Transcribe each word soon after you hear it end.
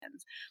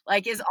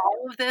Like, is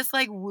all of this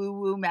like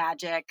woo-woo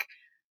magic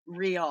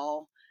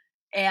real?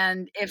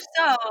 And if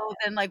so,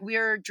 then like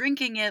we're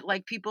drinking it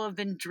like people have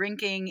been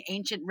drinking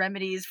ancient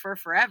remedies for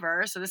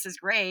forever. So this is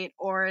great.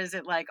 Or is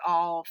it like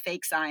all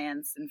fake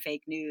science and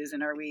fake news?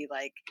 And are we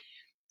like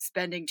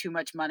spending too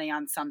much money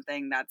on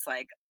something that's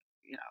like,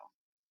 you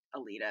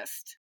know,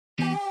 elitist?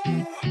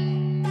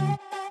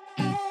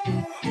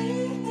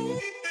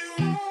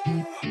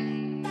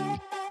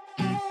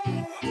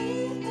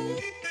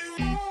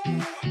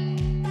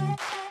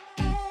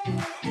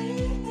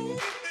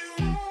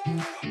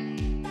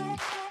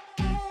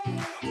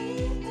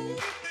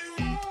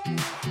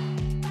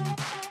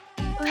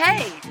 Oh,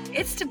 hey,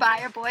 it's To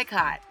Buy or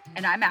Boycott,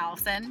 and I'm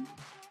Allison.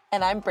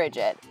 And I'm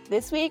Bridget.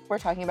 This week, we're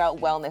talking about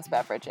wellness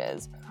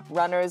beverages.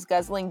 Runners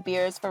guzzling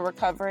beers for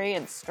recovery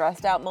and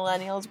stressed out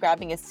millennials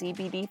grabbing a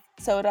CBD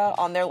soda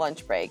on their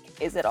lunch break.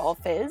 Is it all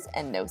fizz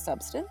and no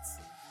substance?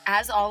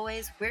 As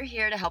always, we're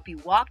here to help you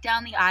walk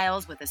down the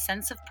aisles with a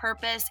sense of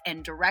purpose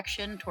and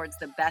direction towards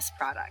the best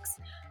products.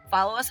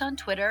 Follow us on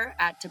Twitter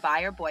at To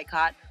Buy or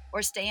Boycott,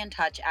 or stay in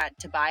touch at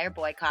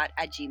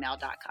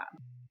tobuyerboycott@gmail.com.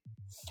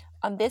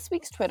 On this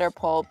week's Twitter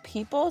poll,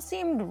 people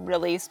seemed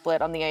really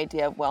split on the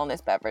idea of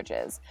wellness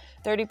beverages.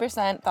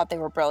 30% thought they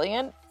were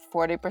brilliant,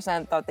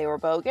 40% thought they were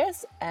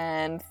bogus,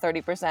 and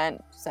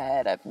 30%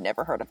 said, I've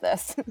never heard of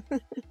this.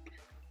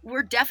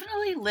 We're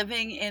definitely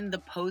living in the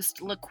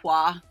post-La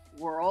Croix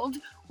world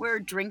where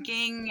a drink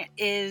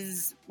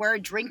is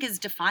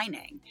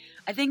defining.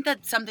 I think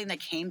that something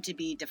that came to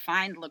be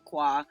defined La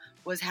Croix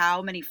was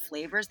how many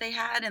flavors they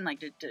had and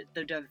like the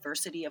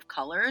diversity of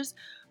colors.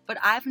 But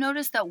I've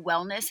noticed that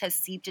wellness has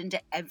seeped into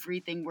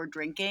everything we're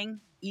drinking,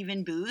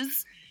 even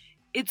booze.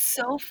 It's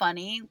so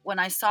funny. When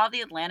I saw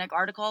the Atlantic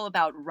article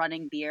about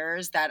running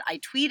beers that I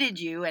tweeted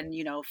you, and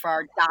you know, for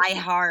our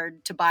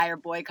diehard To Buy or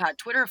Boycott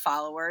Twitter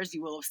followers,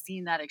 you will have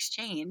seen that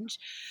exchange.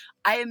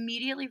 I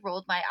immediately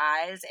rolled my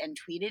eyes and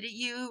tweeted at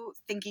you,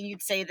 thinking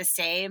you'd say the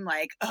same,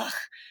 like, ugh,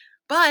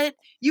 but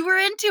you were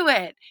into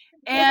it.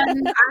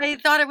 And I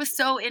thought it was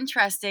so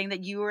interesting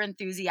that you were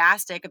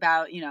enthusiastic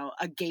about, you know,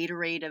 a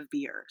Gatorade of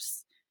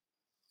beers.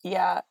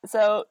 Yeah,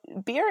 so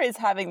beer is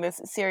having this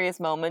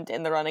serious moment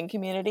in the running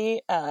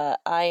community. I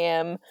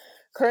am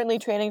currently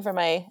training for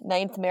my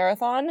 9th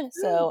marathon,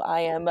 so I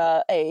am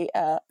a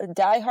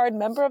diehard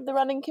member of the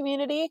running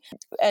community.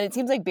 And it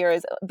seems like beer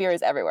is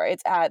everywhere.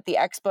 It's at the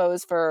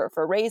expos for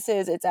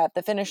races. It's at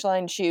the finish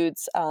line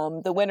shoots.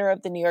 The winner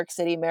of the New York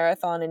City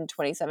Marathon in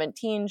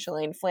 2017,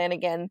 Shalane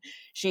Flanagan,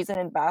 she's an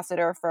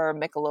ambassador for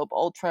Michelob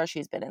Ultra.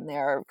 She's been in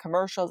their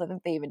commercials. I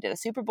think they even did a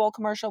Super Bowl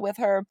commercial with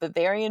her.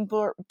 Bavarian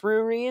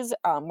breweries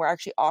were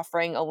actually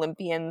offering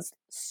Olympians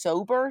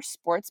sober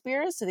sports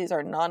beers. So these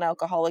are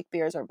non-alcoholic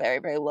beers or very,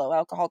 very low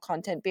alcohol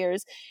content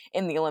beers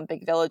in the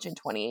Olympic Village in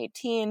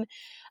 2018.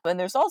 And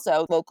there's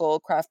also local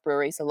craft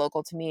brewery. So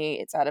local to me,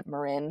 it's out of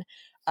Marin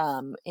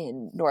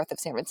in north of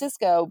San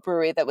Francisco,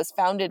 brewery that was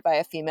founded by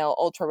a female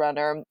ultra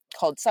runner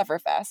called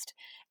Sufferfest.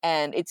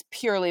 And it's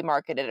purely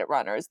marketed at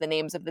runners. The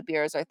names of the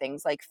beers are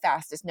things like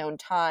fastest known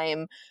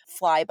time,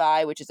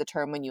 flyby, which is a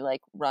term when you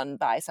like run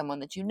by someone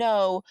that you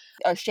know,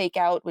 or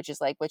shakeout, which is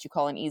like what you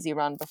call an easy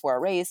run before a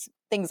race,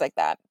 things like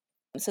that.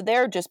 So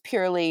they're just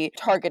purely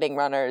targeting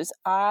runners.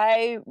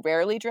 I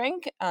rarely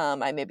drink.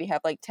 I maybe have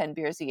like 10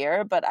 beers a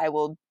year, but I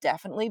will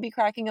definitely be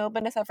cracking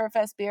open a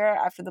Sufferfest beer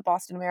after the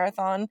Boston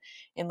Marathon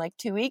in like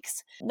 2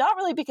 weeks. Not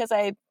really because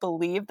I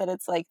believe that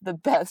it's like the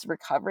best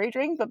recovery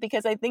drink, but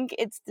because I think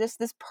it's just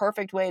this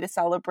perfect way to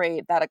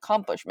celebrate that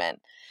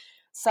accomplishment.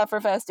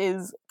 Sufferfest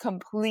is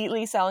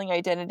completely selling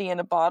identity in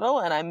a bottle,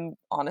 and I'm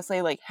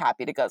honestly like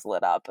happy to guzzle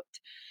it up.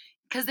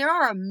 Because there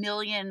are a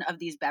million of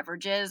these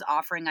beverages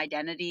offering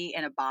identity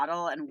in a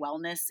bottle and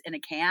wellness in a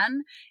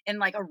can in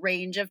like a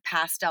range of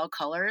pastel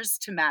colors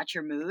to match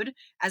your mood.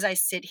 As I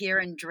sit here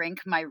and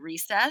drink my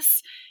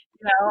recess,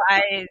 you know,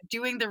 I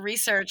doing the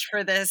research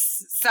for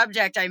this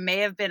subject, I may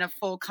have been a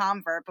full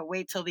convert, but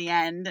wait till the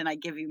end and I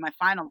give you my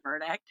final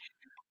verdict.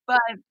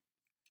 But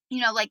you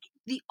know, like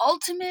the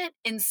ultimate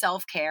in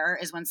self-care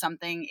is when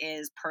something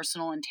is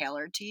personal and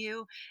tailored to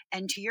you.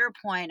 And to your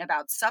point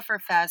about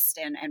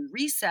Sufferfest and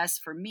Recess,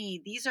 for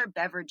me, these are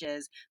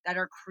beverages that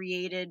are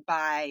created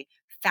by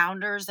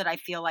founders that I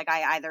feel like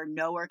I either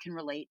know or can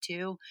relate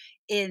to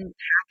in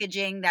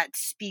packaging that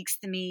speaks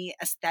to me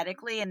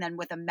aesthetically and then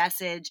with a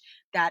message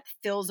that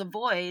fills a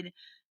void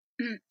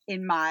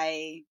in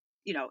my,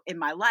 you know, in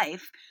my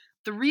life.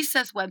 The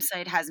Recess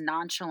website has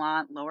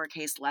nonchalant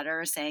lowercase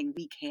letters saying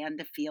we can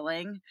to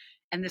feeling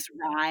and this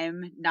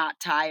rhyme, not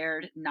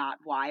tired, not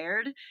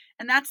wired.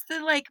 And that's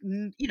the like,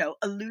 you know,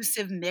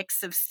 elusive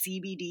mix of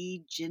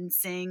CBD,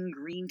 ginseng,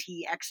 green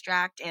tea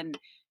extract, and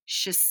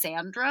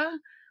Shisandra,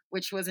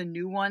 which was a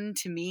new one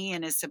to me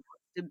and is supposed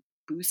to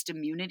boost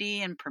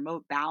immunity and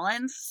promote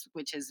balance,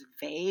 which is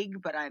vague,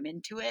 but I'm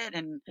into it.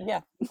 And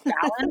Yeah.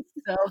 balance.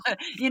 So,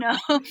 you know,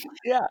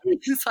 Yeah.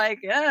 it's just like,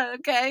 yeah,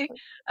 okay.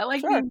 I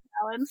like Sure. being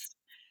balanced.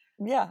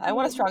 Yeah, I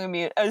want a strong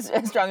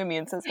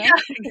immune system. Yeah,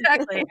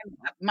 exactly.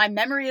 My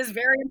memory is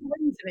very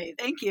important to me.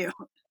 Thank you.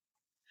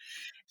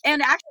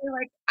 And actually,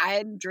 like,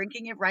 I'm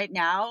drinking it right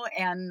now,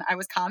 and I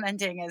was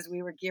commenting as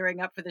we were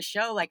gearing up for the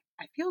show, like,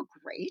 I feel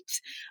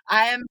great.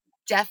 I am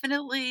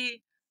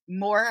definitely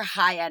more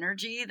high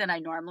energy than I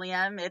normally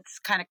am. It's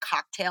kinda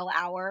cocktail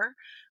hour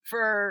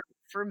for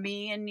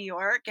me in New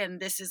York, and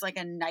this is, like,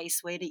 a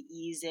nice way to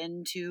ease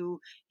into,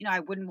 I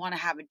wouldn't wanna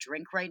have a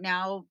drink right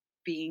now,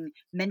 being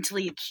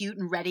mentally acute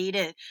and ready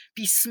to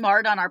be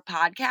smart on our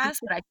podcast,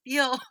 but I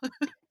feel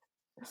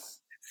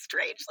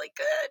strangely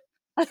good.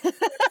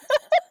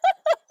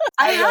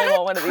 I I had really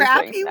a want one of these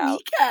drinks crappy now.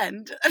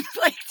 weekend.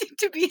 Like,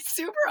 to be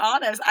super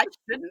honest, I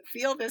shouldn't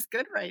feel this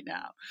good right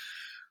now.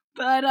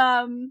 But,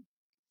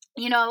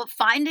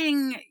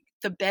 finding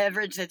the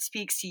beverage that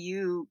speaks to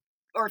you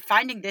or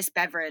finding this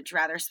beverage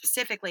rather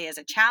specifically as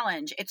a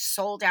challenge, it's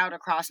sold out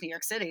across New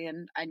York City,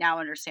 and I now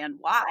understand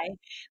why.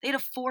 They had a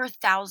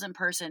 4,000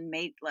 person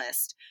mate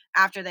list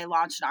after they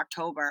launched in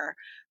October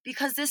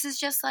because this is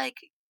just like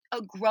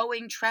a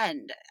growing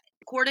trend.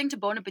 According to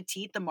Bon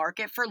Appetit, the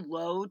market for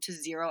low to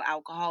zero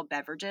alcohol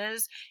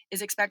beverages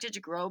is expected to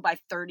grow by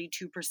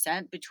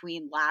 32%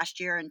 between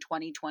last year and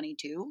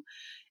 2022.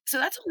 So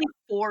that's only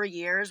 4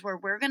 years where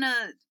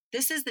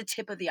this is the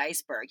tip of the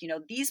iceberg.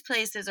 These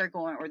places are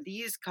going, or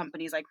these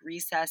companies like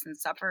Recess and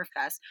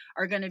Sufferfest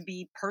are going to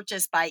be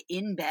purchased by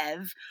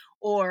InBev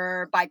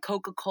or by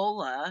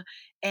Coca-Cola.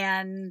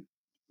 And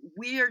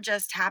we are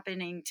just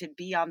happening to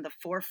be on the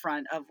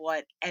forefront of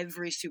what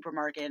every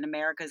supermarket in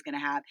America is going to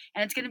have.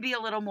 And it's going to be a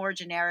little more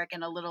generic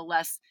and a little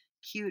less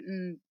cute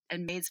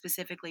and made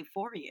specifically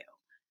for you.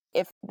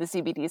 If the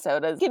CBD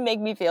sodas can make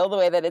me feel the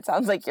way that it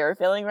sounds like you're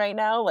feeling right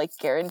now, like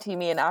guarantee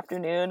me an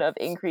afternoon of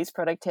increased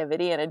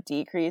productivity and a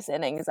decrease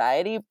in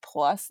anxiety,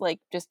 plus like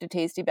just a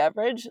tasty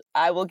beverage,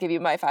 I will give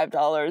you my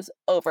 $5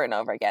 over and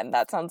over again.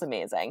 That sounds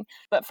amazing.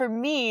 But for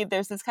me,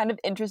 there's this kind of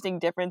interesting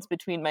difference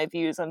between my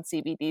views on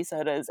CBD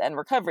sodas and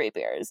recovery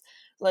beers.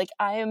 Like,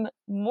 I am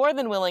more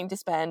than willing to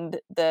spend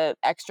the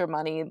extra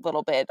money a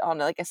little bit on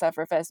like a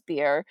Sufferfest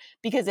beer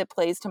because it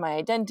plays to my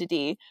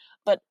identity,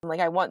 but like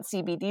I want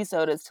CBD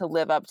sodas to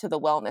live up to the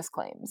wellness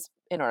claims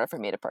in order for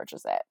me to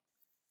purchase it.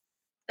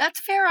 That's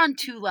fair on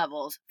 2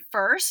 levels.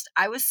 First,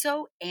 I was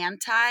so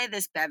anti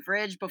this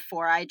beverage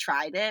before I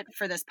tried it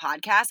for this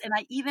podcast, and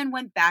I even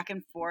went back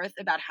and forth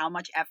about how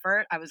much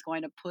effort I was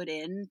going to put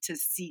into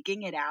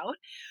seeking it out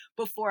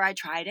before I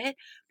tried it,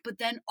 but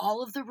then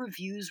all of the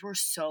reviews were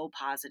so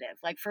positive.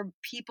 Like, for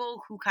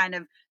people who kind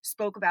of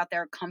spoke about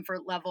their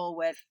comfort level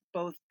with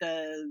both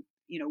the,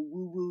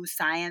 woo-woo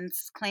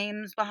science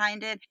claims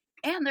behind it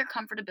and their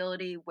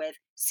comfortability with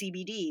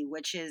CBD,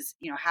 which is,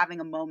 having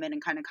a moment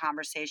and kind of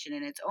conversation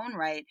in its own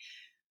right,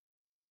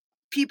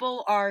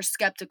 people are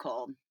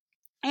skeptical.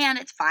 And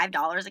it's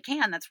 $5 a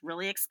can. That's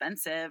really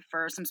expensive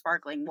for some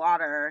sparkling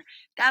water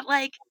that,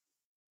 like,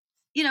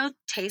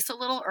 tastes a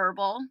little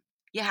herbal.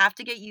 You have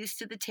to get used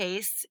to the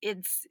taste.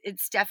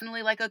 It's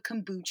definitely like a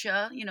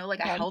kombucha, like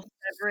a Okay. health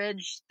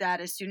beverage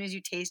that as soon as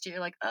you taste it, you're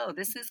like, oh,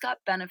 this has got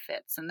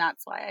benefits, and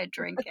that's why I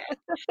drink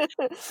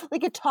it.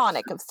 Like a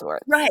tonic of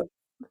sorts. Right.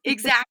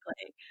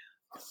 Exactly.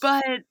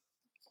 But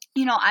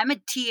I'm a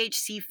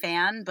THC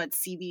fan, but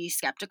CBD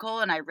skeptical,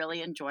 and I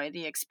really enjoy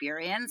the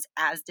experience,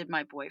 as did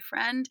my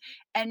boyfriend.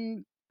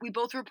 And we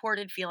both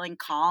reported feeling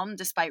calm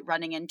despite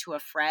running into a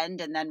friend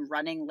and then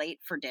running late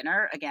for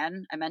dinner.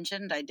 Again, I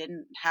mentioned I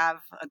didn't have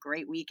a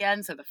great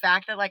weekend. So the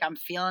fact that like I'm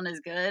feeling as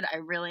good, I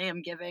really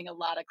am giving a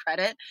lot of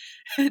credit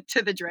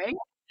to the drink.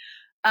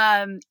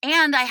 And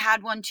I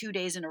had one 2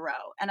 days in a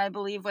row. And I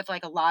believe with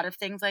like a lot of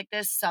things like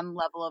this, some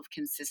level of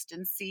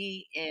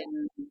consistency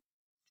in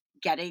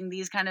getting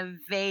these kind of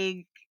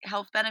vague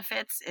health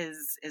benefits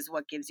is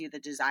what gives you the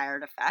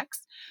desired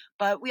effects.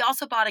 But we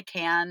also bought a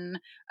can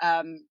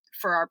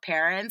for our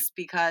parents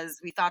because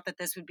we thought that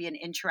this would be an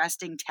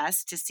interesting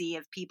test to see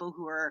if people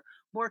who are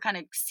more kind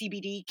of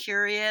CBD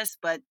curious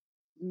but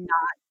not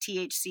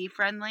THC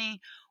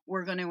friendly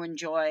were going to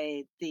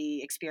enjoy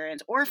the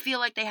experience or feel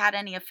like they had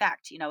any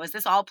effect. Is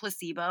this all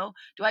placebo?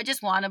 Do I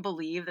just want to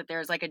believe that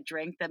there's like a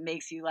drink that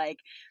makes you like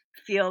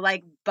feel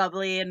like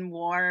bubbly and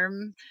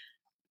warm?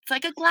 It's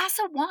like a glass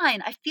of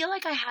wine. I feel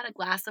like I had a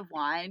glass of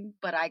wine,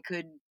 but I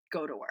could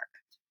go to work.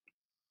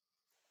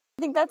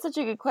 I think that's such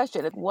a good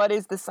question. What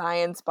is the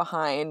science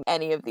behind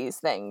any of these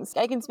things?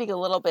 I can speak a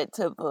little bit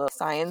to the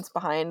science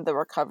behind the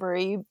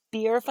recovery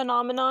beer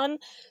phenomenon.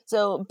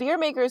 So, beer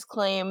makers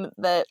claim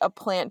that a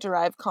plant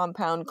derived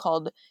compound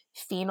called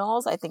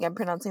phenols, I think I'm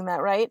pronouncing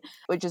that right,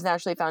 which is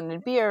naturally found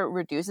in beer,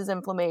 reduces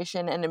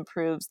inflammation and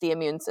improves the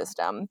immune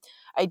system.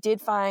 I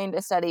did find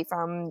a study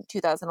from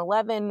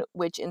 2011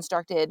 which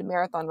instructed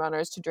marathon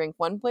runners to drink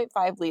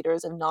 1.5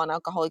 liters of non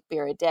alcoholic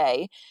beer a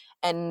day.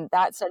 And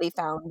that study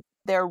found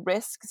their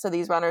risk, so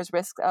these runners'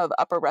 risk of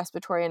upper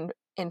respiratory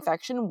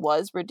infection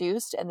was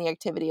reduced, and the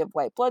activity of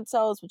white blood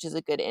cells, which is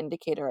a good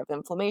indicator of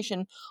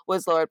inflammation,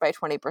 was lowered by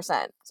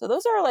 20%. So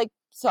those are like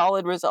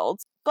solid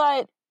results.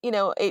 But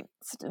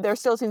there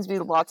still seems to be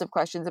lots of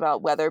questions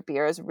about whether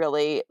beer is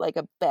really like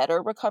a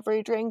better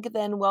recovery drink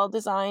than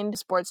well-designed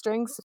sports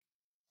drinks.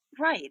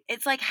 Right.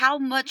 It's like how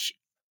much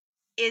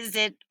is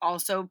it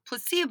also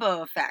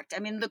placebo effect? I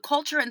mean, the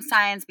culture and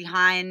science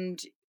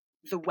behind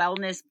the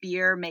wellness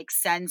beer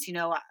makes sense.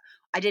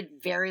 I did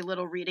very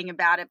little reading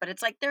about it, but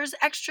it's like there's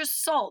extra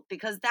salt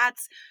because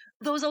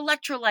those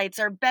electrolytes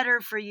are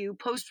better for you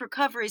post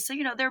recovery. So,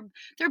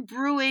 they're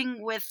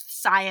brewing with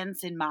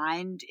science in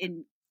mind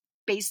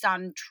based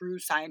on true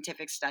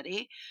scientific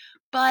study.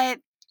 But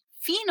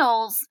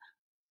phenols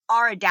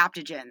are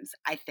adaptogens,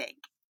 I think.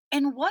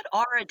 And what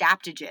are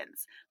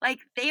adaptogens? Like,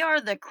 they are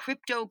the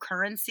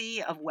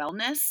cryptocurrency of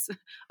wellness,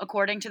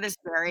 according to this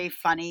very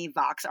funny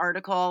Vox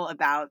article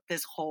about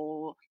this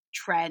whole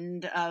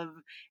trend of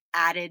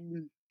added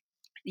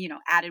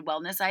added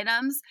wellness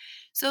items.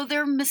 So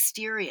they're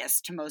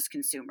mysterious to most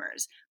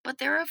consumers, but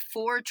they're a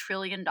 $4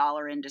 trillion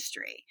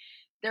industry.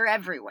 They're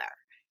everywhere.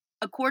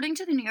 According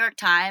to the New York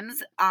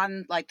Times,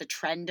 on like the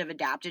trend of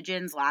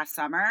adaptogens last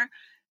summer,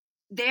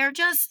 they're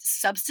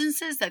just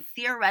substances that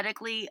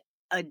theoretically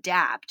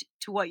adapt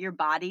to what your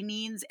body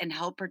needs and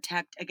help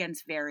protect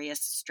against various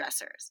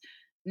stressors.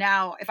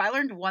 Now, if I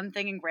learned one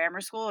thing in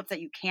grammar school, it's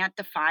that you can't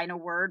define a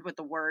word with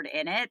the word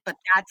in it, but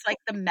that's like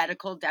the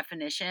medical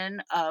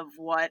definition of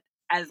what,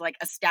 as like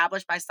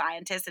established by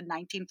scientists in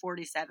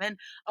 1947,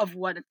 of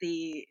what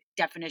the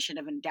definition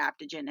of an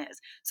adaptogen is.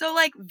 So,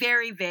 like,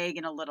 very vague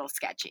and a little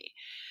sketchy.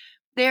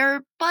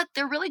 They're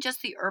really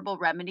just the herbal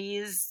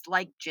remedies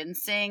like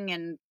ginseng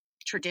and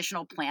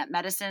traditional plant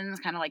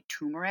medicines, kind of like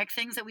turmeric,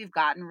 things that we've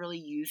gotten really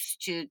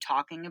used to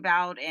talking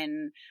about,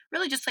 and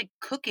really just like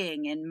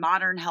cooking and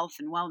modern health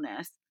and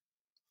wellness.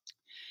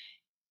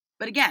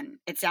 But again,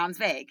 it sounds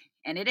vague,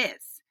 and it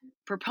is.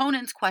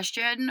 Proponents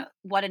question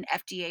what an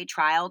FDA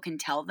trial can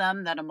tell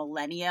them that a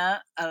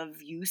millennia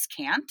of use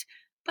can't,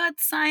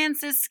 but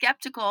science is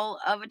skeptical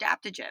of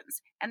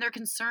adaptogens, and they're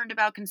concerned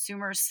about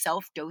consumers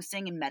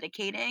self-dosing and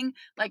medicating.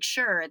 Like,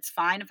 sure, it's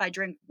fine if I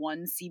drink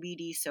one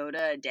CBD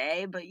soda a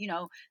day, but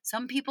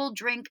some people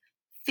drink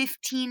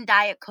 15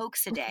 Diet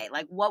Cokes a day.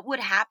 Like, what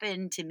would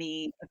happen to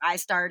me if I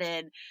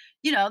started,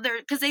 there,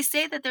 because they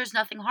say that there's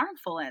nothing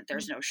harmful in it.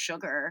 There's no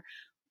sugar,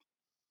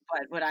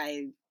 but would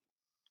I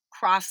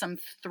cross some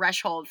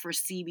threshold for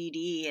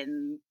CBD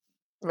and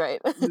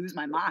Right. lose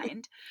my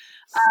mind?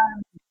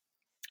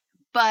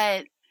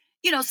 But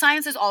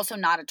science is also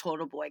not a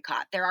total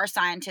boycott. There are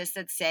scientists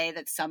that say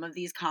that some of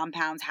these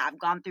compounds have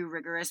gone through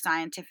rigorous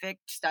scientific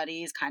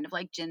studies, kind of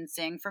like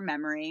ginseng for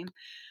memory.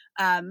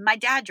 My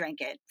dad drank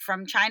it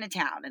from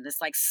Chinatown in this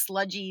like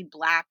sludgy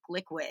black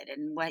liquid,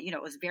 and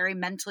it was very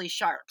mentally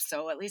sharp.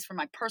 So at least from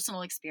my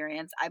personal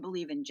experience, I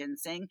believe in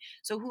ginseng.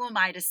 So who am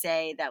I to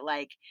say that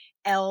like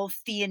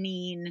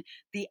L-theanine,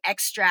 the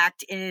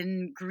extract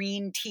in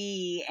green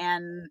tea,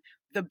 and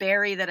the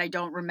berry that I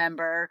don't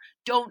remember,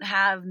 don't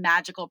have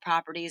magical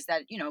properties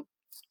that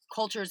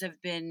cultures have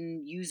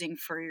been using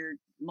for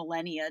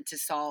millennia to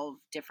solve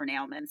different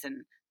ailments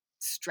and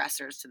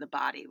stressors to the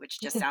body, which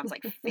just sounds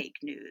like fake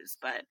news.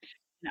 But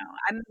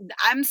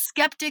I'm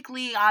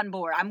skeptically on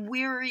board. I'm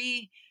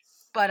weary,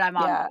 but I'm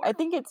on Yeah, board. I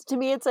think to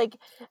me it's like,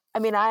 I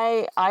mean,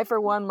 I for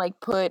one like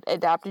put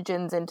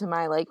adaptogens into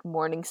my like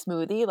morning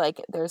smoothie.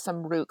 Like there's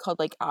some root called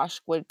like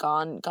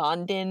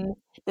ashwagandha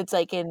that's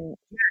like in.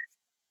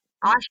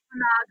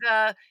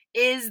 Ashwanaga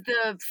is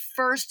the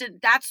first.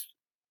 That's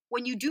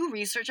when you do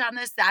research on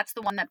this. That's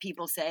the one that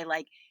people say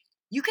like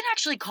you can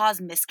actually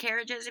cause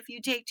miscarriages if you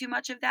take too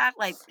much of that.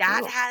 Like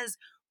that Oh. has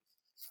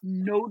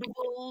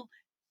notable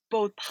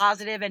both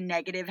positive and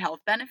negative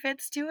health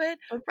benefits to it.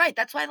 Right.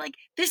 That's why like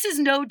this is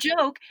no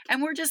joke.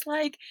 And we're just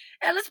like,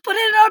 hey, let's put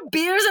it in our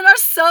beers and our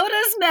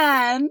sodas,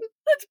 man.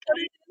 Let's put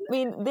it. I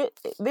mean,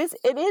 this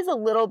it is a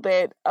little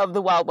bit of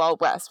the wild,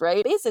 wild west,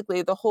 right?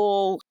 Basically, the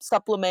whole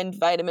supplement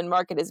vitamin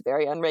market is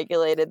very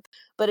unregulated.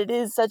 But it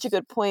is such a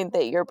good point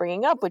that you're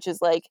bringing up, which is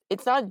like,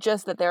 it's not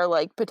just that they're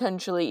like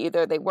potentially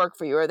either they work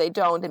for you or they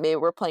don't, and maybe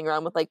we're playing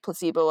around with like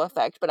placebo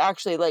effect, but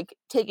actually like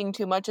taking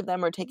too much of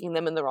them or taking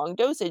them in the wrong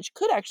dosage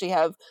could actually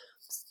have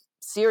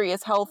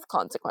serious health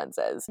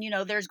consequences.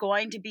 There's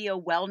going to be a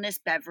wellness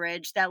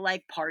beverage that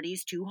like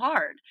parties too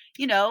hard.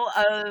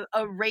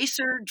 A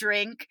racer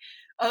drink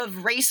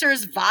of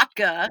racer's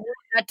vodka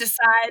that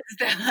decides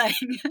that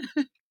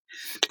like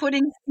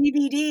putting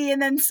CBD and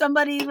then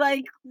somebody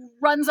like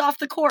runs off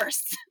the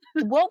course.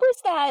 What was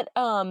that?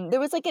 There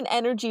was like an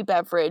energy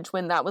beverage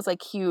when that was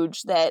like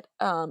huge that,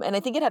 and I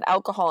think it had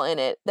alcohol in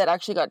it that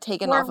actually got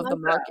taken Or off of the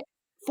Loco. market.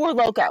 For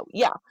Loco,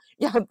 yeah,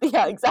 yeah,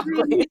 yeah,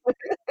 exactly.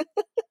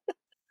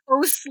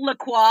 Post La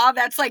Croix,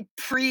 that's like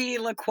pre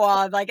La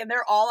Croix, like, and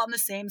they're all on the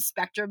same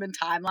spectrum and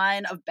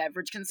timeline of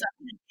beverage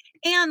consumption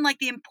and like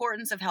the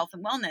importance of health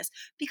and wellness.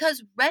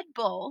 Because Red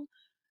Bull,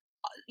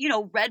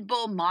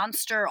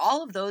 Monster,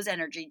 all of those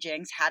energy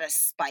drinks had a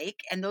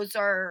spike, and those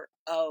are,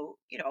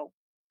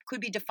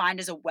 could be defined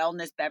as a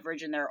wellness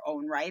beverage in their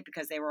own right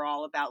because they were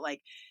all about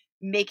like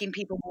making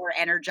people more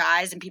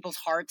energized, and people's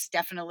hearts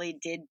definitely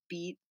did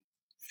beat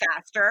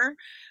faster.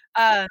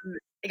 Um,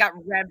 they got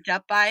revved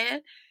up by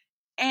it.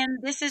 And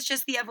this is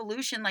just the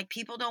evolution. Like,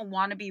 people don't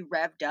want to be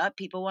revved up.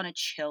 People want to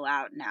chill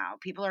out now.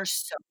 People are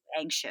so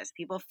anxious.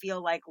 People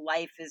feel like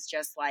life is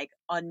just like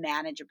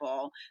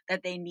unmanageable,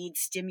 that they need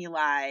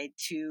stimuli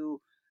to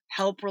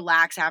help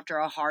relax after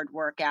a hard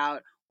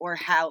workout, or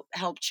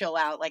help chill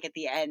out like at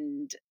the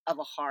end of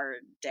a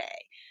hard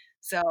day.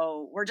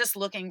 So we're just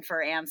looking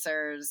for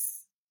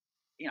answers,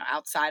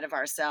 outside of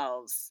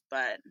ourselves.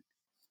 But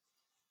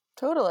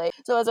Totally.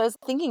 So as I was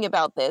thinking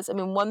about this, I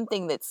mean, one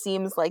thing that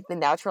seems like the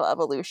natural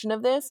evolution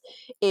of this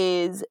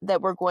is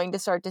that we're going to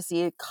start to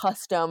see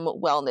custom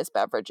wellness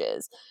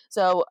beverages.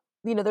 So,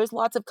 there's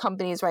lots of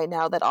companies right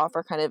now that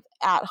offer kind of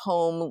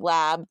at-home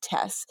lab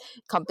tests.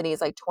 Companies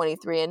like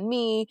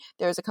 23andMe.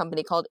 There's a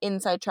company called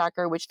Inside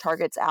Tracker, which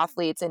targets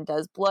athletes and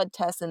does blood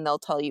tests, and they'll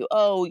tell you,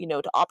 oh,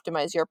 to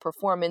optimize your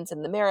performance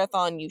in the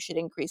marathon, you should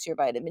increase your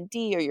vitamin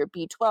D or your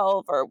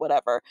B12 or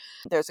whatever.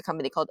 There's a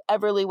company called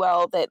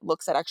Everlywell that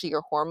looks at actually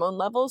your hormone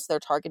levels. They're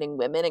targeting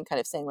women and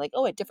kind of saying like,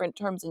 oh, at different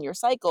terms in your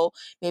cycle,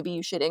 maybe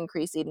you should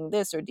increase eating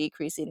this or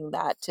decrease eating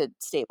that to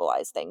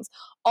stabilize things.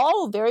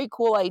 All very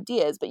cool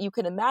ideas, but you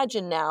can imagine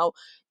now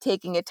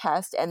taking a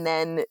test and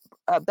then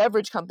a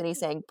beverage company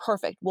saying,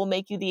 perfect, we'll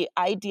make you the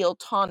ideal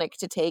tonic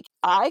to take.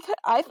 I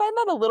find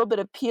that a little bit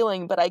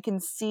appealing, but I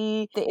can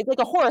see it's like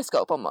a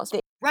horoscope almost.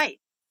 right.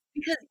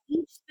 Because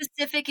each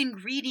specific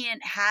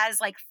ingredient has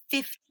like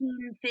 15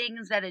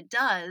 things that it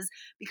does,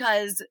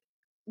 because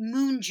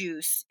Moon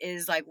Juice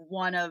is like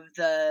one of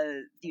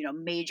the,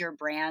 major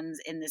brands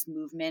in this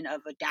movement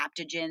of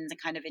adaptogens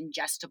and kind of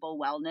ingestible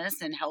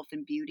wellness and health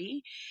and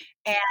beauty.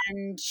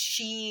 And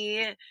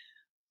she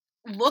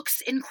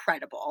looks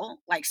incredible.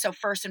 Like, so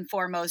first and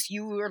foremost,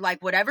 you were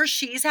like, whatever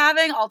she's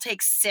having, I'll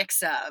take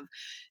 6 of.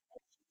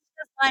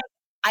 Just like,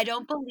 I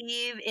don't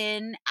believe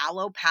in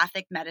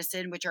allopathic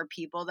medicine, which are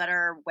people that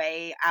are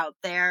way out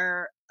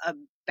there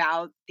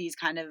about these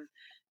kind of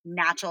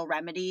natural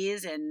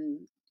remedies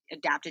and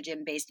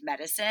adaptogen based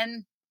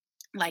medicine,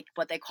 like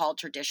what they call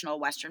traditional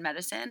Western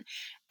medicine.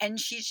 And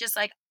she's just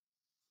like,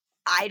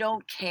 I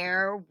don't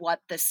care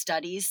what the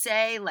studies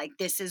say. Like,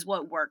 this is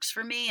what works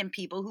for me. And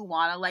people who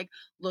want to like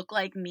look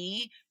like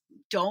me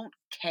don't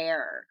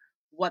care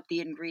what the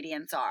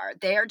ingredients are.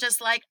 They're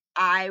just like,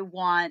 I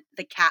want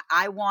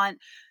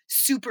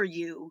Super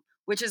You,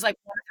 which is like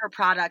one of her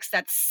products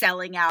that's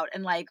selling out.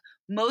 And like,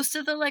 most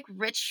of the like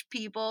rich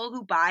people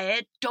who buy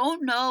it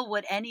don't know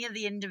what any of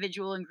the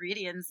individual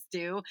ingredients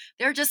do.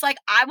 They're just like,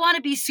 I want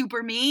to be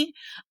super me.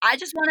 I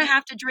just want to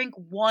have to drink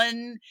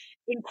one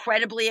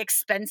incredibly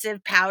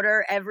expensive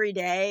powder every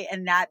day,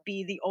 and that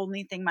be the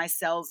only thing my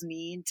cells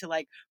need to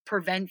like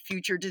prevent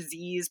future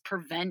disease,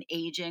 prevent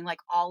aging, like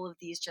all of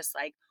these just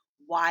like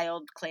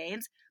wild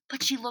claims.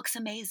 But she looks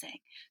amazing.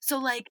 So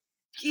like,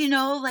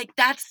 like,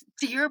 that's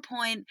to your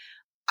point.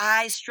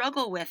 I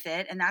struggle with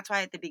it, and that's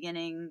why at the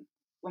beginning,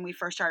 when we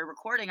first started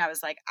recording, I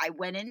was like, I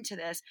went into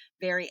this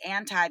very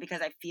anti,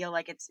 because I feel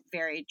like it's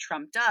very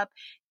trumped up.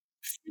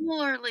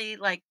 Similarly,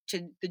 like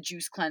to the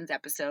juice cleanse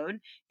episode,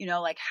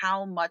 like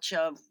how much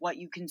of what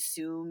you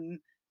consume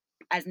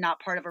as not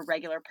part of a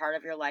regular part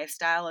of your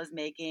lifestyle is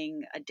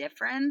making a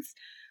difference.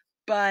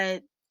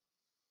 But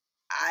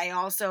I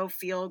also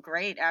feel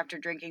great after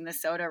drinking the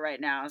soda right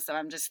now. So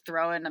I'm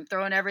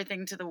throwing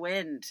everything to the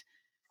wind.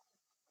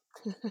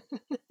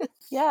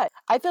 Yeah,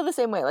 I feel the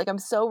same way. Like I'm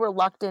so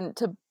reluctant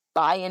to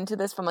buy into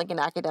this from like an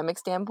academic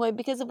standpoint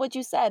because of what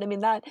you said. I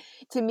mean, that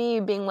to me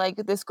being like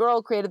this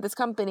girl created this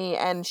company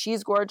and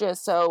she's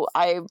gorgeous, so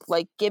I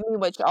like give me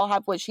what I'll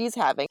have what she's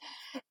having.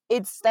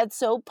 That's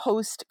so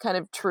post kind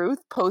of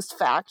truth, post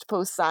fact,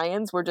 post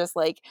science. We're just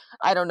like,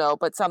 I don't know,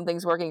 but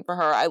something's working for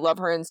her. I love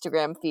her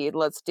Instagram feed.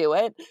 Let's do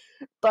it.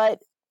 But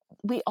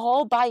we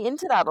all buy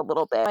into that a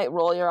little bit. You might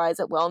roll your eyes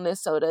at wellness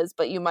sodas,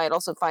 but you might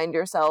also find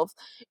yourself,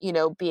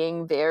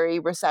 being very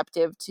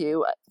receptive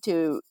to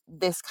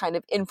this kind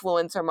of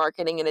influencer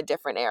marketing in a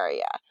different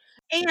area.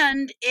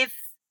 And if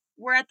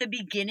we're at the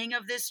beginning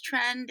of this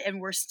trend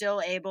and we're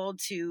still able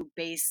to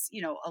base,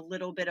 a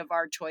little bit of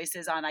our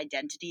choices on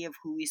identity of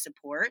who we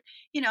support,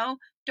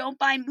 don't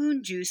buy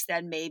Moon Juice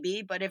then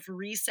maybe. But if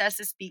Recess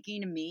is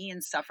speaking to me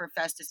and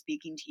Sufferfest is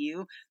speaking to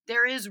you,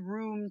 there is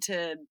room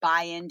to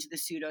buy into the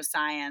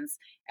pseudoscience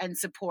and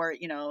support,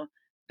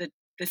 the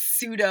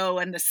pseudo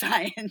and the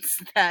science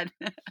that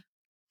works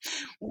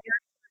for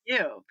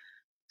you.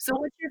 So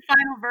what's your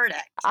final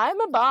verdict? I'm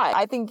a buy.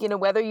 I think,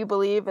 whether you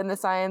believe in the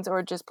science or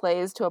it just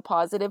plays to a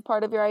positive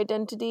part of your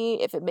identity,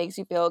 if it makes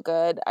you feel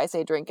good, I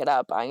say drink it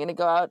up. I'm going to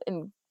go out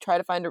and try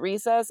to find a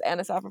Recess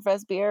and a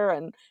Sufferfest beer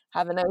and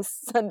have a nice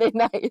Sunday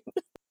night.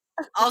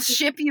 I'll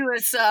ship you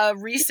a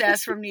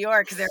Recess from New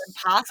York because they're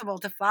impossible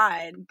to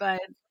find.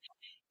 But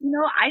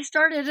I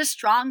started a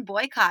strong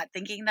boycott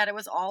thinking that it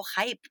was all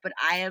hype, but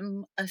I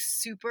am a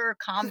super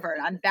convert.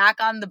 I'm back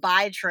on the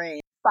buy train.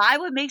 Buy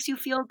what makes you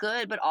feel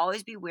good, but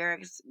always be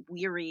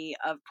weary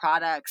of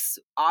products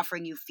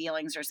offering you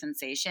feelings or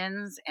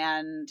sensations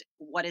and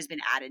what has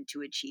been added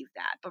to achieve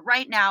that. But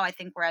right now, I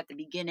think we're at the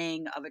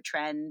beginning of a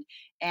trend,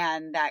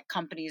 and that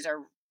companies are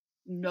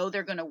know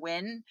they're going to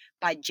win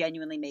by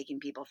genuinely making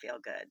people feel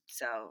good.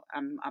 So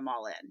I'm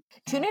all in.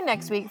 Tune in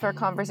next week for a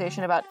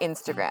conversation about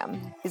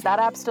Instagram. Is that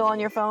app still on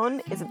your phone?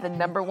 Is it the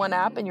 #1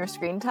 app in your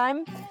screen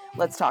time?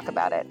 Let's talk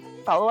about it.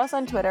 Follow us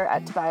on Twitter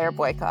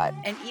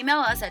 @ToBuyOrBoycott. And email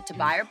us at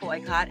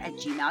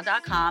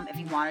tobuyerboycott@gmail.com if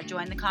you want to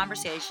join the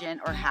conversation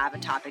or have a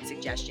topic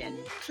suggestion.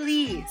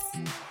 Please.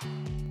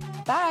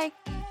 Bye.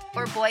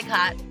 Or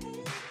boycott.